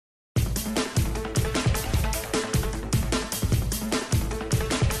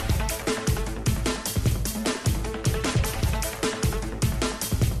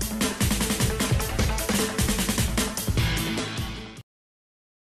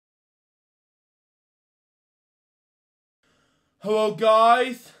Hello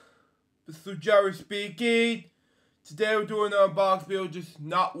guys, this is Jerry speaking. Today we're doing an unboxing video, just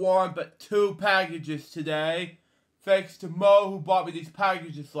not one but two packages today. Thanks to Mo who bought me these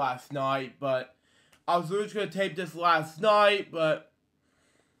packages last night, but I was literally going to tape this last night, but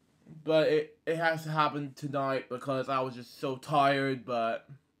it has to happen tonight because I was just so tired, but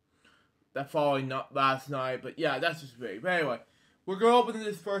that following not last night, but yeah, that's just me. But anyway, we're going to open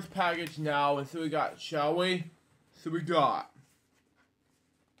this first package now and see what we got, shall we? So we got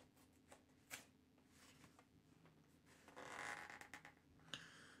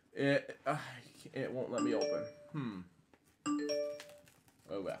it won't let me open.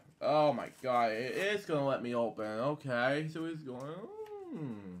 Oh well. Oh my god, it is gonna let me open. Okay, so it's going.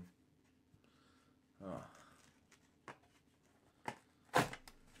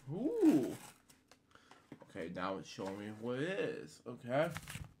 Ooh. Okay, now it's showing me what it is. Okay.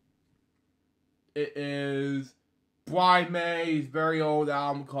 It is Brian May's very old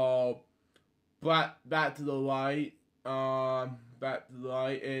album called Back to the Light. Back to the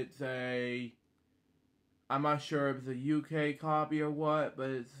Light. It's I'm not sure if it's a UK copy or what, but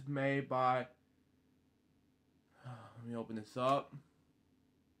it's made by, let me open this up.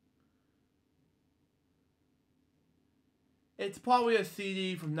 It's probably a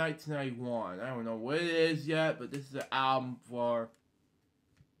CD from 1991. I don't know what it is yet, but this is an album for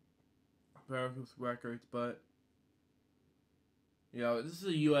Veracruz Records, but you know, this is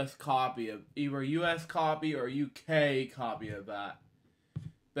a US copy of either a US copy or a UK copy of that.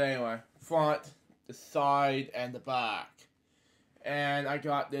 But anyway, front, the side, and the back. And I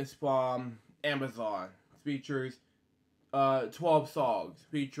got this from Amazon. It features 12 songs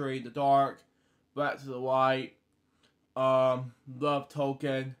featuring The Dark, Back to the Light, Love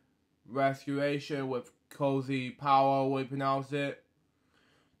Token, Restoration with Cozy Power, way to pronounce it.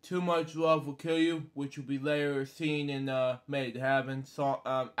 Too Much Love Will Kill You, which will be later seen in Made in Heaven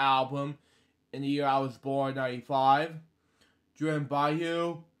album in the year I was born, 95. Driven by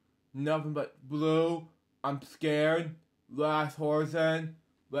You, Nothing But Blue, I'm Scared, Last Horizon,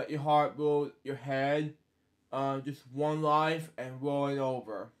 Let Your Heart Rule Your Head, Just One Life, and Rolling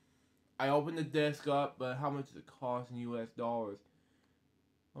Over. I opened the disc up, but how much does it cost in US dollars?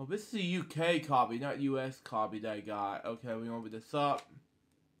 Oh, this is a UK copy, not US copy that I got. Okay, we open this up.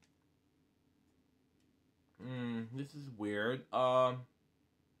 This is weird.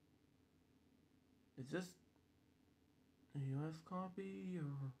 Is this a US copy or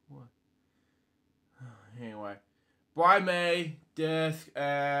what? Anyway, Brian May disc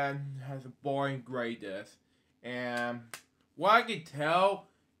and has a boring gray disc. And what I can tell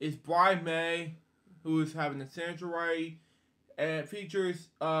is Brian May, who is having a Sanctuary, and it features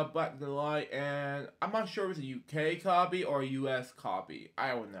Back to the Light, and I'm not sure if it's a UK copy or a US copy. I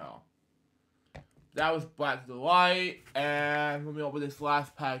don't know. That was Back to the Light, and let me open this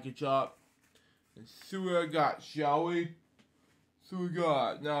last package up and see what I got, shall we? So we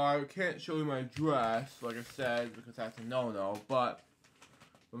got, now I can't show you my address, like I said, because that's a no-no, but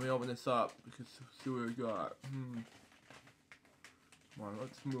let me open this up, because see what I got. Come on,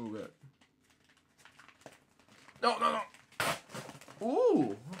 let's move it. No.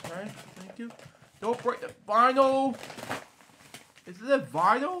 Ooh, okay, thank you. Don't break the vinyl. Is it a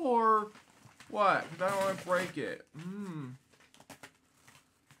vinyl or what? Because I don't want to break it.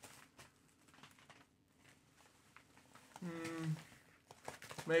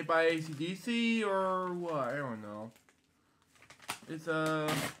 Made by AC/DC or what? I don't know. It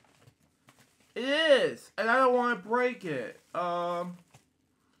is, and I don't want to break it. I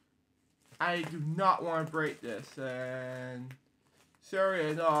do not want to break this, and sorry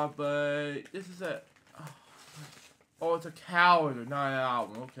enough, but this is a. Oh, it's a calendar, not an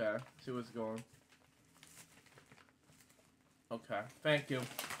album. Okay, see what's going. Okay, thank you.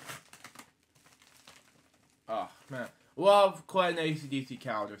 Oh man. Love collecting AC/DC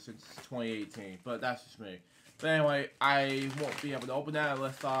calendar since 2018, but that's just me. But anyway, I won't be able to open that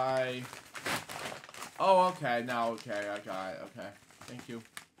unless I... Oh, okay, now, okay, I got it, okay. Thank you.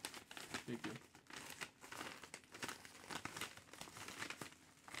 Thank you.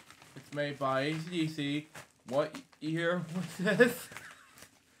 It's made by AC/DC. What year was this?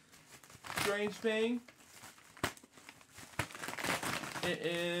 Strange thing. It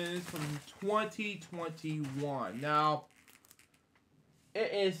is from 2021. Now,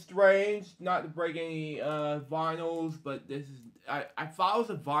 it is strange not to break any vinyls, but this is... I thought it was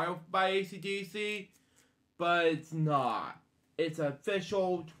a vinyl by AC/DC, but it's not. It's an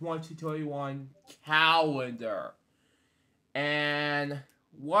official 2021 calendar. And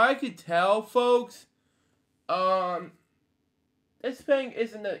what I could tell, folks, this thing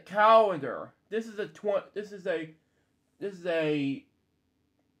isn't a calendar. This is a this is a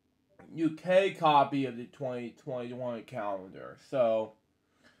UK copy of the 2021 calendar. So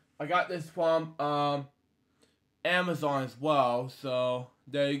I got this from Amazon as well. So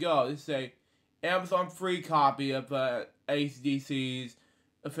there you go. This is a Amazon free copy of AC/DC's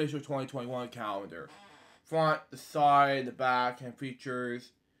official 2021 calendar. Front, the side, the back, and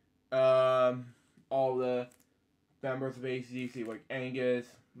features all the members of AC/DC like Angus,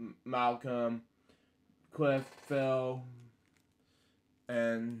 Malcolm, Cliff, Phil,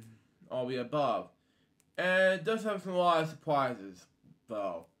 and all the above. And it does have a lot of surprises,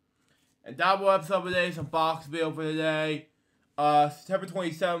 though. And that will episode of today's unboxing video for today. September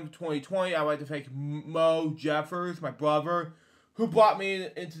 27th, 2020, I'd like to thank Mo Jeffers, my brother, who brought me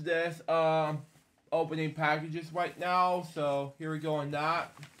into this opening packages right now. So here we go on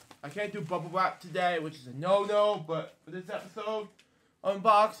that. I can't do bubble wrap today, which is a no-no, but for this episode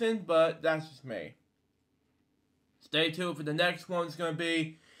unboxing, but that's just me. Stay tuned for the next one. It's going to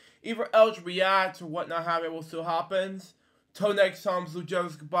be either Elch Reacts or Whatnot Happen Will Still Happens. Till next time, it's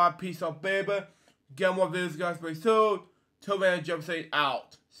LukeJ62895's. Goodbye, peace out, baby. Get more videos, guys, very soon. Till then, Jump Say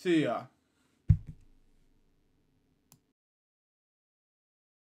out. See ya.